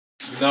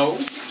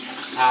Nose,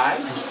 eye,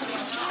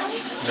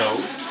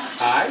 nose,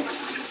 eye.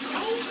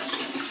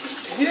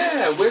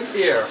 Yeah, where's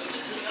ear?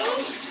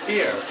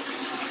 Ear.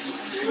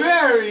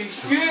 Very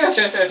good.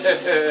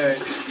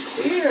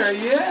 Ear,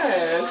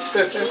 yes.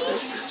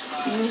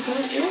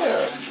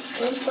 Ear.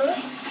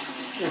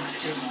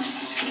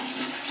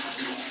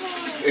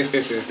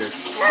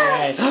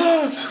 Hey.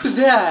 Who's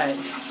that?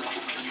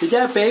 Is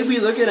that baby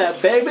looking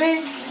at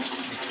baby?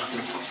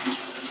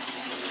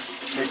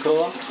 Very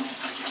cool.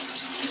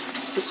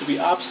 This will be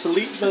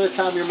obsolete by the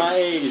time you're my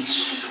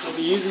age. I'll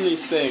be using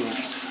these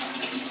things.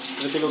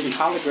 Everything will be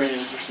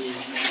holograms.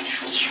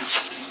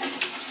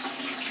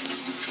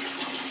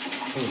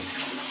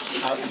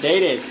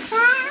 Outdated.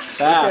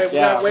 Okay, we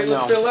Yeah, gotta wait to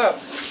no. fill up.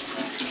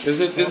 Is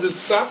it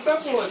stocked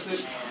up or is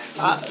it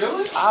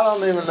filling? I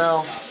don't even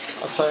know.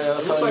 I'll tell you.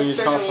 It looks like You it's need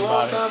to call taking a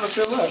long somebody. time to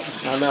fill up.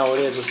 I know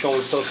it is. It's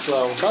going so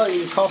slow. Probably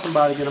you need to call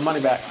somebody to get the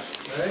money back.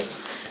 Right?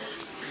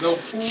 No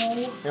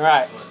pool, You're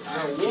right.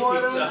 no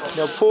water.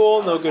 No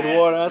pool, no good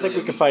water. I think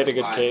we can fight a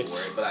good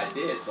case. But I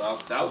did, so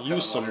I was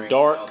Use some wondering,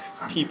 dark so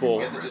I people.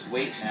 guess I just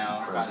wait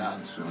now. Find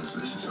out.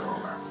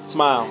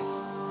 Smile.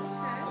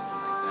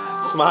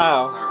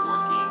 Smile.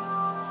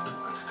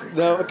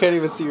 No, I can't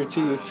even see your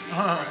teeth.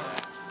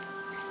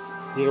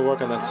 Need to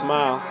work on that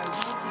smile.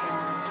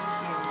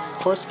 Of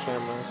course,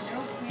 cameras.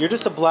 You're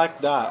just a black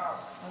dot.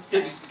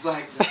 You're just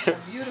black.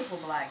 Beautiful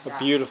black dot.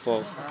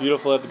 Beautiful.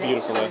 Beautiful at the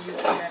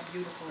beautifulness.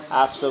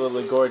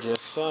 Absolutely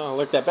gorgeous. Oh,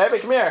 look at that.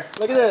 Baby, come here.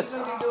 Look at this.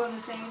 You're doing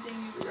the same thing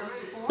you've done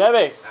before?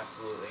 Baby.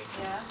 Absolutely.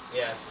 Yeah.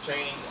 Yes,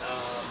 training.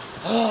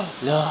 Look.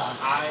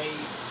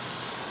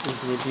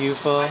 Isn't it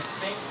beautiful? I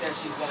think that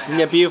she's gonna have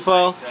Isn't it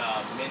beautiful?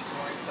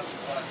 mentoring something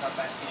gonna come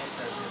back in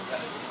because she's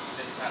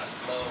been kind of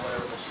slow or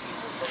whatever, but she's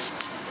replacing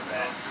some of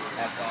that.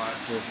 Have gone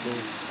to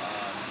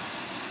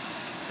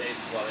they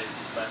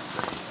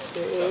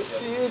left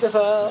her.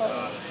 Beautiful.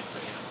 So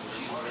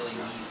she really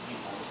needs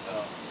people. So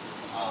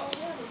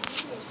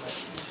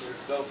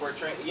go for a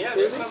train. Yeah,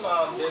 there's some.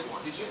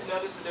 Did you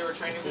notice that there were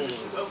training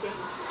positions open?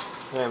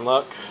 And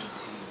look.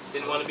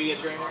 Didn't want to be a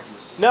trainer?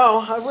 No,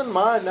 I wouldn't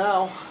mind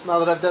now. Now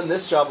that I've done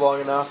this job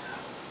long enough.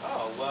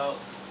 Oh well,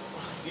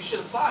 you should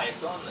apply.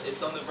 It's on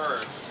the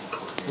verb.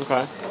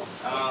 Okay.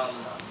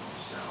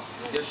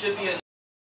 There should be a